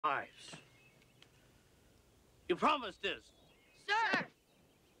Eyes. You promised this. Sir!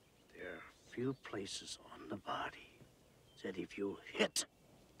 There are few places on the body that if you hit,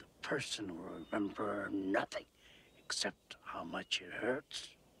 the person will remember nothing except how much it hurts.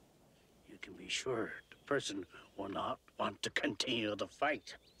 You can be sure the person will not want to continue the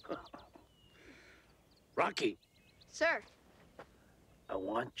fight. Rocky. Sir. I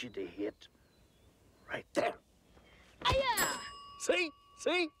want you to hit right there. Aya! See?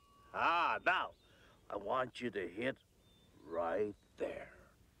 See? Now, I want you to hit right there.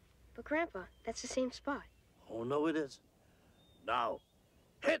 But, Grandpa, that's the same spot. Oh, no, it isn't. Now,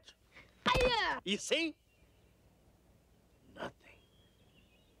 hit! Aya! You see? Nothing.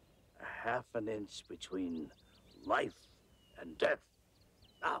 A half an inch between life and death.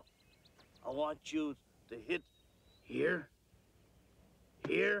 Now, I want you to hit here,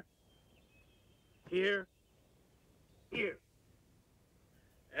 here, here, here,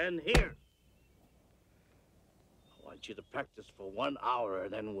 and here. I want you to practice for 1 hour,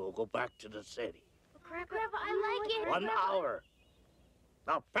 and then we'll go back to the city. But Grandpa, I like it. 1 hour.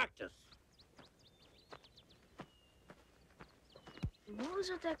 Now practice. What was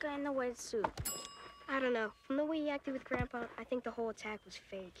with that guy in the white suit? I don't know. From the way he acted with Grandpa, I think the whole attack was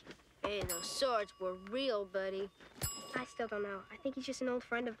fake. Hey, those swords were real, buddy. I still don't know. I think he's just an old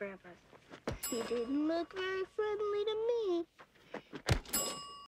friend of Grandpa's. He didn't look very friendly to me.